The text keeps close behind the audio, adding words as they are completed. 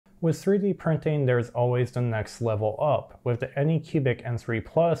With 3D printing, there's always the next level up. With the Anycubic M3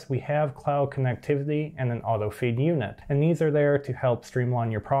 Plus, we have cloud connectivity and an auto feed unit, and these are there to help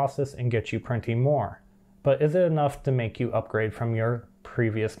streamline your process and get you printing more. But is it enough to make you upgrade from your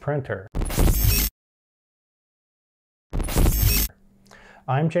previous printer?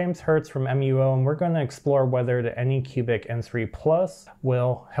 I'm James Hertz from MUO, and we're going to explore whether the Anycubic M3 Plus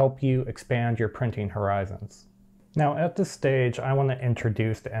will help you expand your printing horizons. Now at this stage, I want to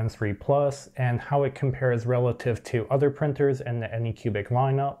introduce the M3 Plus and how it compares relative to other printers in the Anycubic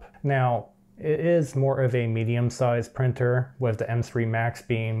lineup. Now, it is more of a medium-sized printer, with the M3 Max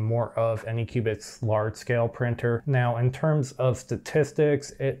being more of Anycubic's large-scale printer. Now, in terms of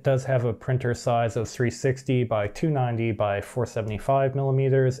statistics, it does have a printer size of 360 by 290 by 475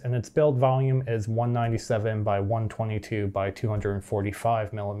 millimeters, and its build volume is 197 by 122 by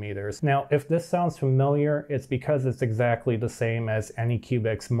 245 millimeters. Now, if this sounds familiar, it's because it's exactly the same as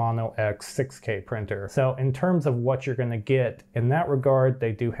Anycubic's Mono X 6K printer. So, in terms of what you're going to get, in that regard,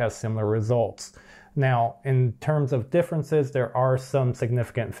 they do have similar results. Now, in terms of differences, there are some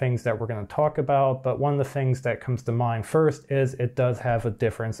significant things that we're going to talk about, but one of the things that comes to mind first is it does have a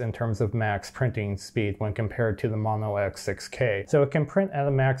difference in terms of max printing speed when compared to the Mono X 6K. So it can print at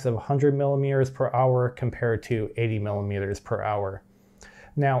a max of 100 millimeters per hour compared to 80 millimeters per hour.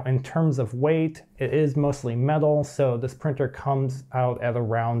 Now, in terms of weight, it is mostly metal, so this printer comes out at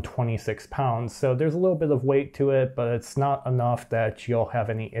around 26 pounds. So there's a little bit of weight to it, but it's not enough that you'll have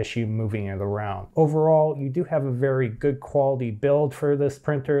any issue moving it around. Overall, you do have a very good quality build for this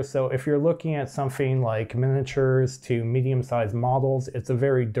printer, so if you're looking at something like miniatures to medium-sized models, it's a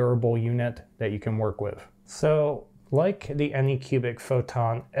very durable unit that you can work with. So, like the Anycubic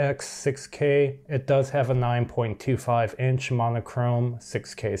Photon X 6K, it does have a 9.25-inch monochrome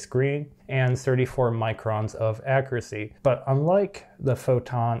 6K screen and 34 microns of accuracy. But unlike the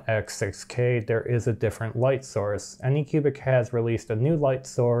Photon X 6K, there is a different light source. Anycubic has released a new light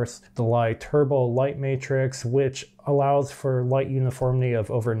source, the LighTurbo light matrix, which allows for light uniformity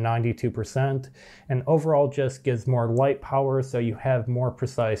of over 92%, and overall just gives more light power, so you have more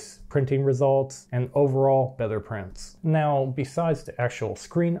precise printing results and overall better prints. Now, besides the actual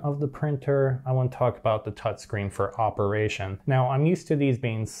screen of the printer, I want to talk about the touchscreen for operation. Now, I'm used to these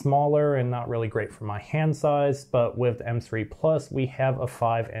being smaller and not really great for my hand size, but with the M3 Plus, we have a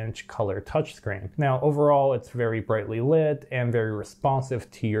 5-inch color touchscreen. Now, overall, it's very brightly lit and very responsive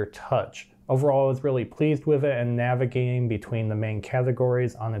to your touch. Overall, I was really pleased with it, and navigating between the main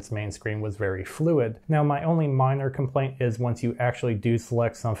categories on its main screen was very fluid. Now, my only minor complaint is once you actually do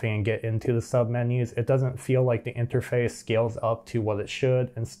select something and get into the submenus, it doesn't feel like the interface scales up to what it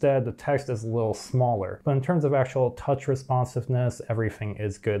should. Instead, the text is a little smaller. But in terms of actual touch responsiveness, everything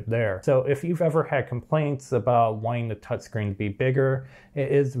is good there. So if you've ever had complaints about wanting the touchscreen to be bigger, it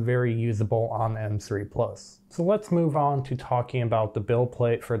is very usable on the M3 Plus. So let's move on to talking about the build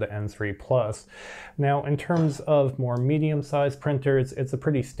plate for the M3 Plus. Now, in terms of more medium-sized printers, it's a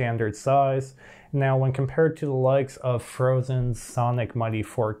pretty standard size. Now, when compared to the likes of Frozen's Sonic Mighty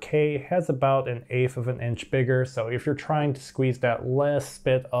 4K, it has about 1/8 of an inch bigger, so if you're trying to squeeze that last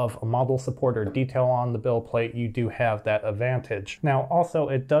bit of a model support or detail on the build plate, you do have that advantage. Now, also,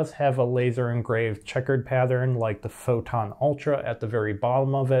 it does have a laser engraved checkered pattern like the Photon Ultra at the very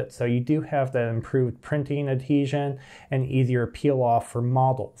bottom of it, so you do have that improved printing adhesion and easier peel off for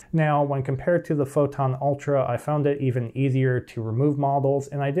models. Now, when compared to the Photon Ultra, I found it even easier to remove models,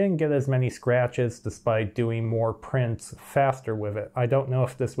 and I didn't get as many scratches despite doing more prints faster with it. I don't know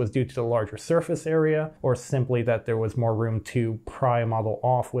if this was due to the larger surface area or simply that there was more room to pry a model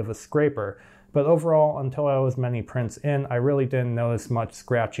off with a scraper. But overall, until I was many prints in, I really didn't notice much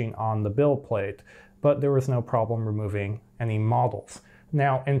scratching on the build plate, but there was no problem removing any models.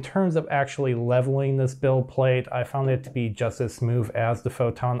 Now, in terms of actually leveling this build plate, I found it to be just as smooth as the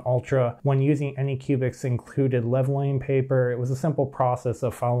Photon Ultra. When using Anycubic's included leveling paper, it was a simple process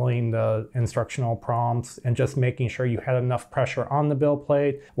of following the instructional prompts and just making sure you had enough pressure on the build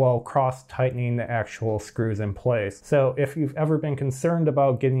plate while cross-tightening the actual screws in place. So if you've ever been concerned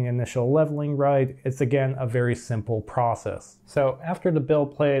about getting initial leveling right, it's again a very simple process. So after the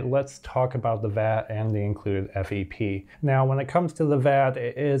build plate, let's talk about the VAT and the included FEP. Now, when it comes to the VAT,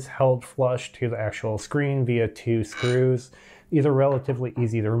 it is held flush to the actual screen via 2 screws. These are relatively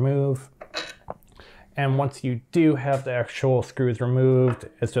easy to remove. And once you do have the actual screws removed,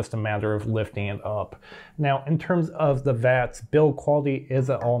 it's just a matter of lifting it up. Now, in terms of the VAT's build quality is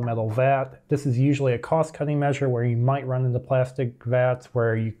an all-metal VAT. This is usually a cost-cutting measure where you might run into plastic VATs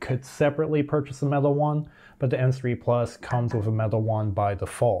where you could separately purchase a metal one, but the M3 Plus comes with a metal one by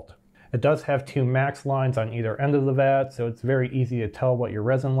default. It does have two max lines on either end of the vat, so it's very easy to tell what your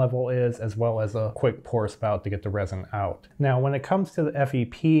resin level is, as well as a quick pour spout to get the resin out. Now, when it comes to the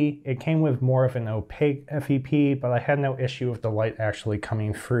FEP, it came with more of an opaque FEP, but I had no issue with the light actually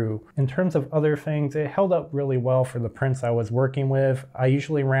coming through. In terms of other things, it held up really well for the prints I was working with. I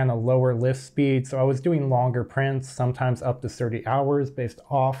usually ran a lower lift speed, so I was doing longer prints, sometimes up to 30 hours based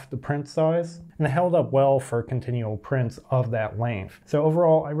off the print size, and it held up well for continual prints of that length. So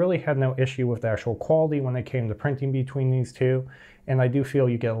overall, I really had no issue with the actual quality when it came to printing between these two, and I do feel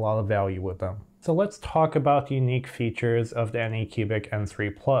you get a lot of value with them. So let's talk about the unique features of the Anycubic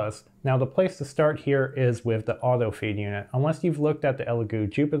M3 Plus. Now the place to start here is with the auto feed unit. Unless you've looked at the Elegoo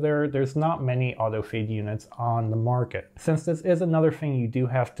Jupiter, there's not many auto feed units on the market. Since this is another thing you do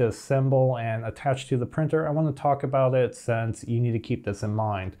have to assemble and attach to the printer, I want to talk about it since you need to keep this in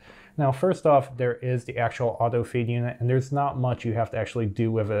mind. Now, first off, there is the actual auto feed unit, and there's not much you have to actually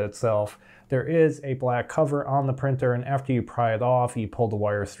do with it itself. There is a black cover on the printer, and after you pry it off, you pull the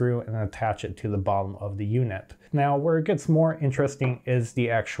wires through and attach it to the bottom of the unit. Now, where it gets more interesting is the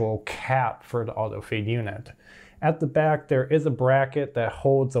actual cap for the auto feed unit. At the back, there is a bracket that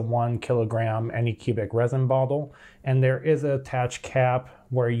holds a 1 kilogram Anycubic resin bottle, and there is an attached cap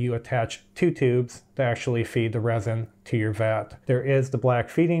where you attach two tubes to actually feed the resin to your vat. There is the black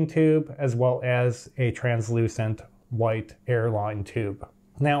feeding tube as well as a translucent white airline tube.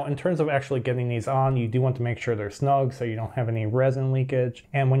 Now, in terms of actually getting these on, you do want to make sure they're snug so you don't have any resin leakage.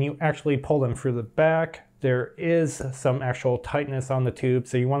 And when you actually pull them through the back, there is some actual tightness on the tube,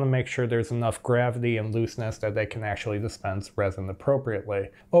 so you want to make sure there's enough gravity and looseness that they can actually dispense resin appropriately.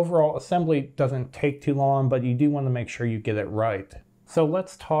 Overall, assembly doesn't take too long, but you do want to make sure you get it right. So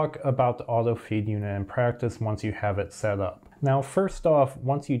let's talk about the auto feed unit in practice once you have it set up. Now, first off,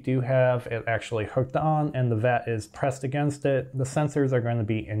 once you do have it actually hooked on and the vat is pressed against it, the sensors are going to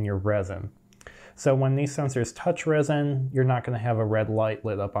be in your resin. So when these sensors touch resin, you're not going to have a red light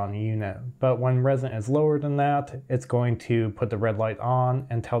lit up on the unit. But when resin is lower than that, it's going to put the red light on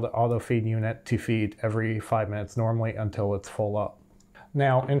and tell the auto feed unit to feed every 5 minutes normally until it's full up.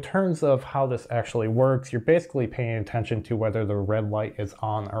 Now, in terms of how this actually works, you're basically paying attention to whether the red light is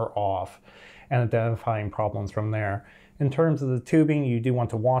on or off and identifying problems from there. In terms of the tubing, you do want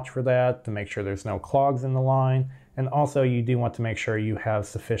to watch for that to make sure there's no clogs in the line, and also you do want to make sure you have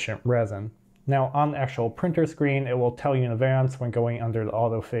sufficient resin. Now, on the actual printer screen, it will tell you in advance when going under the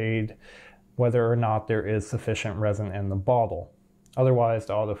auto feed whether or not there is sufficient resin in the bottle. Otherwise,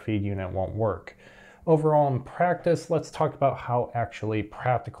 the auto feed unit won't work. Overall, in practice, let's talk about how actually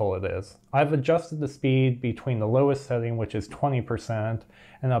practical it is. I've adjusted the speed between the lowest setting, which is 20%,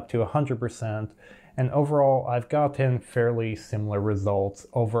 and up to 100%, and overall, I've gotten fairly similar results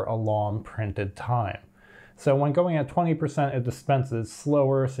over a long printed time. So when going at 20%, it dispenses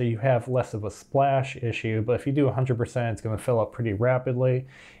slower, so you have less of a splash issue, but if you do 100%, it's going to fill up pretty rapidly,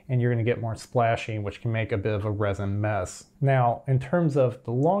 and you're going to get more splashing, which can make a bit of a resin mess. Now, in terms of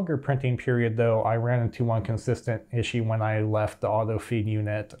the longer printing period, though, I ran into one consistent issue when I left the auto feed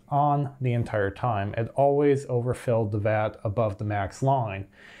unit on the entire time. It always overfilled the vat above the max line.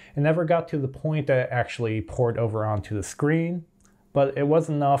 It never got to the point that it actually poured over onto the screen, but it was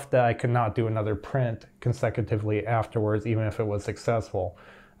enough that I could not do another print consecutively afterwards, even if it was successful.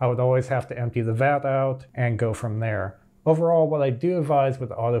 I would always have to empty the vat out and go from there. Overall, what I do advise with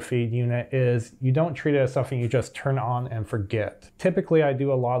the auto feed unit is you don't treat it as something you just turn on and forget. Typically, I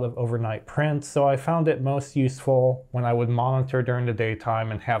do a lot of overnight prints, so I found it most useful when I would monitor during the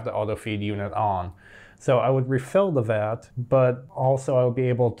daytime and have the auto feed unit on. So I would refill the vat, but also I would be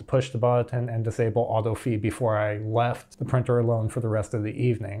able to push the button and disable auto feed before I left the printer alone for the rest of the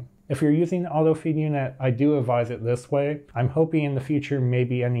evening. If you're using the auto feed unit, I do advise it this way. I'm hoping in the future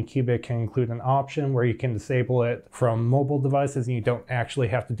maybe Anycubic can include an option where you can disable it from mobile devices and you don't actually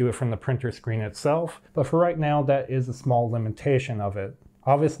have to do it from the printer screen itself. But for right now, that is a small limitation of it.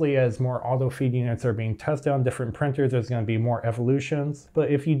 Obviously, as more auto feed units are being tested on different printers, there's going to be more evolutions.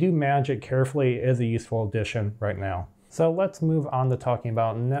 But if you do manage it carefully, it is a useful addition right now. So let's move on to talking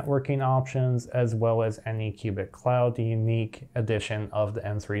about networking options as well as Anycubic Cloud, the unique edition of the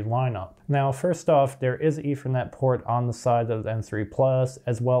M3 lineup. Now, first off, there is an Ethernet port on the side of the M3 Plus,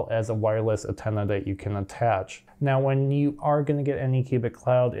 as well as a wireless antenna that you can attach. Now, when you are going to get Anycubic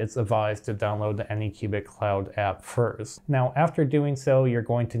Cloud, it's advised to download the Anycubic Cloud app first. Now, after doing so, you're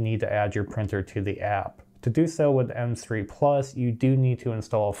going to need to add your printer to the app. To do so with M3 Plus, you do need to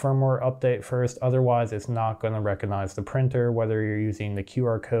install a firmware update first, otherwise it's not going to recognize the printer, whether you're using the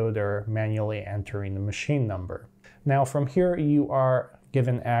QR code or manually entering the machine number. Now from here, you are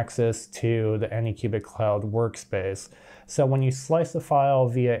given access to the Anycubic Cloud workspace. So when you slice a file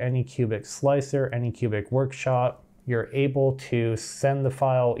via Anycubic Slicer, Anycubic Workshop, you're able to send the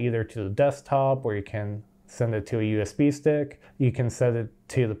file either to the desktop, or you can send it to a USB stick. You can send it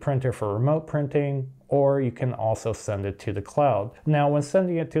to the printer for remote printing, or you can also send it to the cloud. Now, when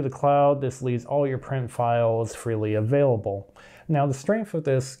sending it to the cloud, this leaves all your print files freely available. Now, the strength of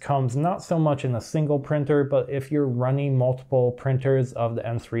this comes not so much in a single printer, but if you're running multiple printers of the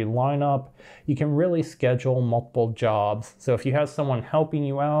M3 lineup, you can really schedule multiple jobs. So if you have someone helping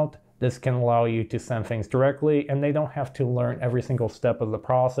you out, this can allow you to send things directly, and they don't have to learn every single step of the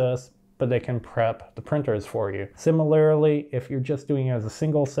process, but they can prep the printers for you. Similarly, if you're just doing it as a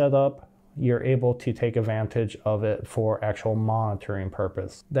single setup, you're able to take advantage of it for actual monitoring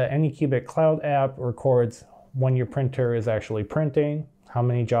purpose. The Anycubic Cloud app records when your printer is actually printing, how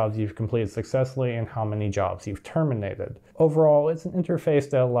many jobs you've completed successfully, and how many jobs you've terminated. Overall, it's an interface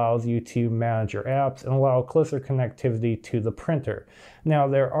that allows you to manage your apps and allow closer connectivity to the printer. Now,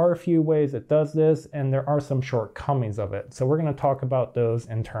 there are a few ways it does this, and there are some shortcomings of it. So we're going to talk about those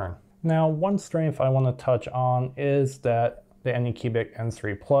in turn. Now, one strength I want to touch on is that the Anycubic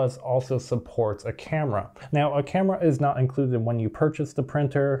M3 Plus also supports a camera. Now, a camera is not included when you purchase the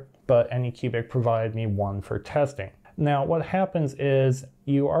printer, but Anycubic provided me one for testing. Now, what happens is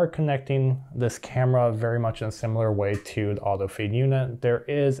you are connecting this camera very much in a similar way to the auto feed unit. There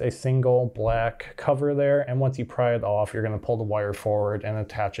is a single black cover there, and once you pry it off, you're going to pull the wire forward and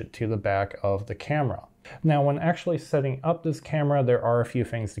attach it to the back of the camera. Now, when actually setting up this camera, there are a few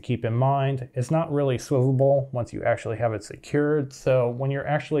things to keep in mind. It's not really swivelable once you actually have it secured. So when you're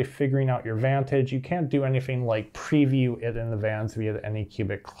actually figuring out your vantage, you can't do anything like preview it in advance via the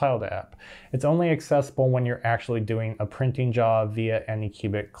Anycubic Cloud app. It's only accessible when you're actually doing a printing job via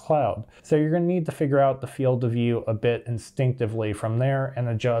Anycubic Cloud. So you're going to need to figure out the field of view a bit instinctively from there and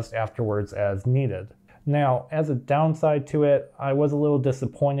adjust afterwards as needed. Now, as a downside to it, I was a little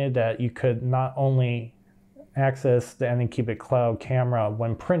disappointed that you could not only access the Anycubic Cloud camera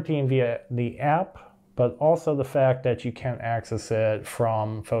when printing via the app, but also the fact that you can't access it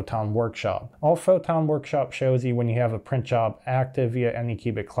from Photon Workshop. All Photon Workshop shows you when you have a print job active via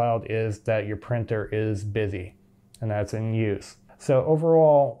Anycubic Cloud is that your printer is busy, and that's in use. So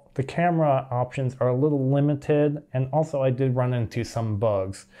overall, the camera options are a little limited, and also I did run into some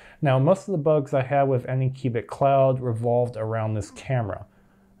bugs. Now, most of the bugs I had with Anycubic Cloud revolved around this camera.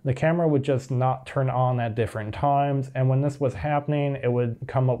 The camera would just not turn on at different times, and when this was happening, it would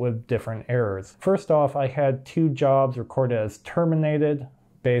come up with different errors. First off, I had 2 jobs recorded as terminated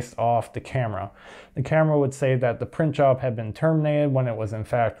based off the camera. The camera would say that the print job had been terminated when it was in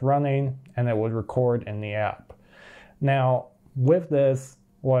fact running, and it would record in the app. Now, with this,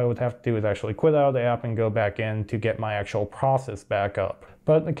 what I would have to do is actually quit out of the app and go back in to get my actual process back up.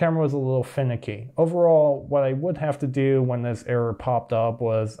 But the camera was a little finicky. Overall, what I would have to do when this error popped up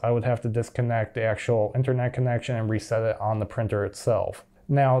was I would have to disconnect the actual internet connection and reset it on the printer itself.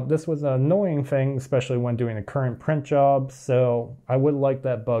 Now, this was an annoying thing, especially when doing a current print job, so I would like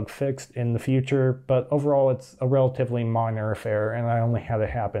that bug fixed in the future, but overall it's a relatively minor affair, and I only had it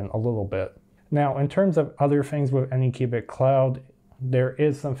happen a little bit. Now, in terms of other things with Anycubic Cloud, there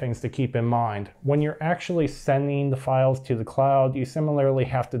is some things to keep in mind. When you're actually sending the files to the cloud, you similarly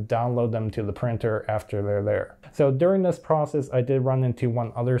have to download them to the printer after they're there. So during this process, I did run into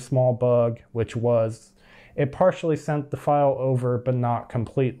one other small bug, which was it partially sent the file over, but not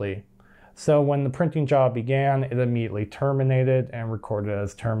completely. So when the printing job began, it immediately terminated and recorded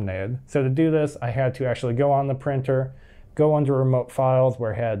as terminated. So to do this, I had to actually go on the printer, go under remote files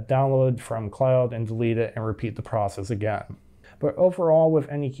where I had downloaded from cloud and delete it and repeat the process again. But overall with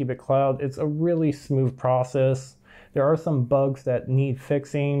Anycubic Cloud, it's a really smooth process. There are some bugs that need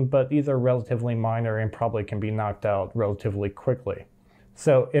fixing, but these are relatively minor and probably can be knocked out relatively quickly.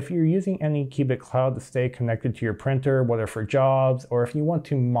 So if you're using Anycubic Cloud to stay connected to your printer, whether for jobs or if you want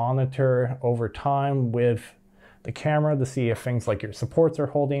to monitor over time with the camera to see if things like your supports are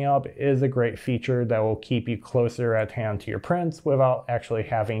holding up, is a great feature that will keep you closer at hand to your prints without actually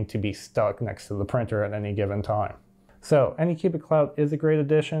having to be stuck next to the printer at any given time. So Anycubic Cloud is a great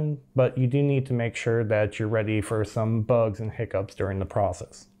addition, but you do need to make sure that you're ready for some bugs and hiccups during the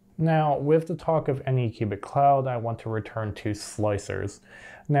process. Now, with the talk of Anycubic Cloud, I want to return to slicers.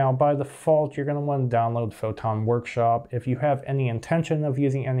 Now, by default, you're going to want to download Photon Workshop. If you have any intention of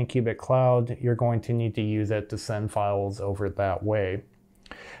using Anycubic Cloud, you're going to need to use it to send files over that way.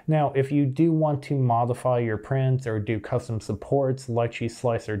 Now, if you do want to modify your prints or do custom supports, LighTurbo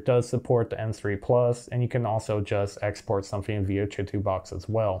Slicer does support the M3 Plus, and you can also just export something via Chitubox as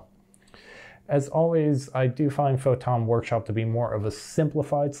well. As always, I do find Photon Workshop to be more of a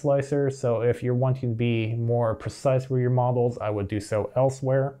simplified slicer, so if you're wanting to be more precise with your models, I would do so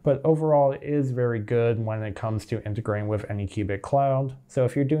elsewhere. But overall, it is very good when it comes to integrating with Anycubic Cloud. So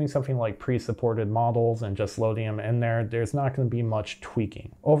if you're doing something like pre-supported models and just loading them in there, there's not going to be much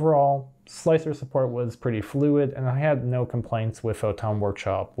tweaking. Overall, slicer support was pretty fluid, and I had no complaints with Photon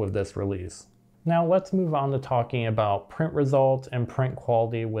Workshop with this release. Now let's move on to talking about print results and print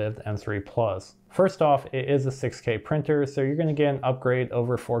quality with M3 Plus. First off, it is a 6K printer, so you're going to get an upgrade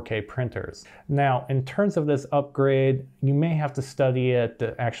over 4K printers. Now, in terms of this upgrade, you may have to study it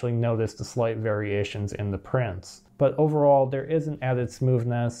to actually notice the slight variations in the prints. But overall, there is an added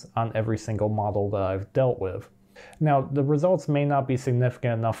smoothness on every single model that I've dealt with. Now, the results may not be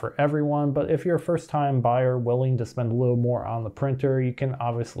significant enough for everyone, but if you're a first-time buyer willing to spend a little more on the printer, you can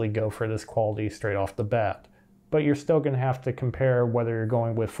obviously go for this quality straight off the bat. But you're still going to have to compare whether you're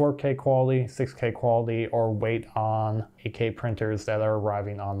going with 4K quality, 6K quality, or wait on 8K printers that are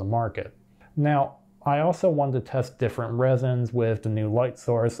arriving on the market. Now, I also wanted to test different resins with the new light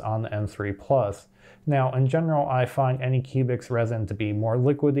source on the M3 Plus. Now, in general, I find Anycubic's resin to be more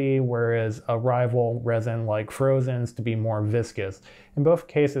liquidy, whereas a rival resin like Frozen's to be more viscous. In both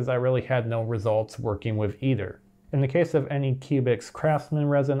cases, I really had no results working with either. In the case of Anycubic's Craftsman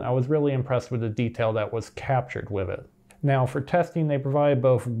resin, I was really impressed with the detail that was captured with it. Now, for testing, they provide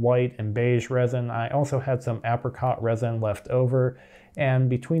both white and beige resin. I also had some apricot resin left over, and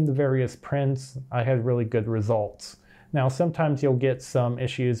between the various prints, I had really good results. Now, sometimes you'll get some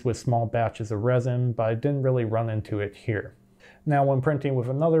issues with small batches of resin, but I didn't really run into it here. Now, when printing with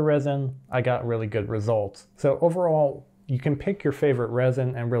another resin, I got really good results. So overall, you can pick your favorite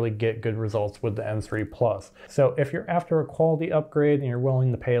resin and really get good results with the M3 Plus. So if you're after a quality upgrade and you're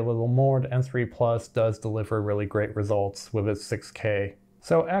willing to pay a little more, the M3 Plus does deliver really great results with its 6K.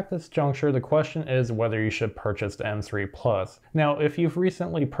 So at this juncture, the question is whether you should purchase the M3 Plus. Now, if you've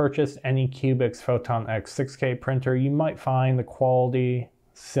recently purchased Anycubic's Photon X 6K printer, you might find the quality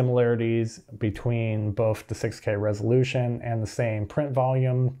similarities between both the 6K resolution and the same print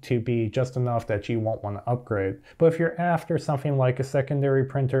volume to be just enough that you won't want to upgrade. But if you're after something like a secondary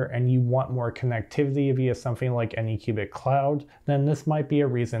printer and you want more connectivity via something like Anycubic Cloud, then this might be a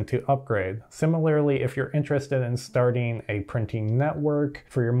reason to upgrade. Similarly, if you're interested in starting a printing network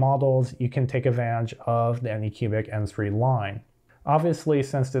for your models, you can take advantage of the Anycubic M3 line. Obviously,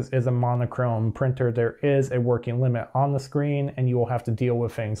 since this is a monochrome printer, there is a working limit on the screen and you will have to deal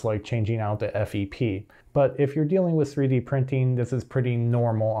with things like changing out the FEP. But if you're dealing with 3D printing, this is pretty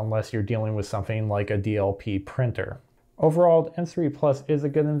normal unless you're dealing with something like a DLP printer. Overall, the M3 Plus is a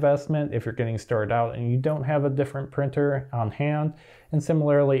good investment if you're getting started out and you don't have a different printer on hand, and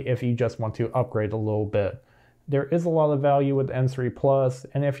similarly if you just want to upgrade a little bit. There is a lot of value with the M3 Plus,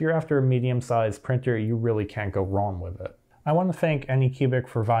 and if you're after a medium-sized printer, you really can't go wrong with it. I want to thank Anycubic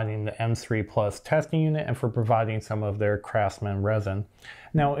for providing the M3 Plus testing unit and for providing some of their Craftsman resin.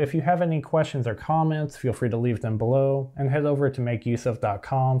 Now, if you have any questions or comments, feel free to leave them below and head over to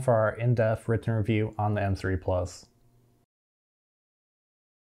makeuseof.com for our in-depth written review on the M3 Plus.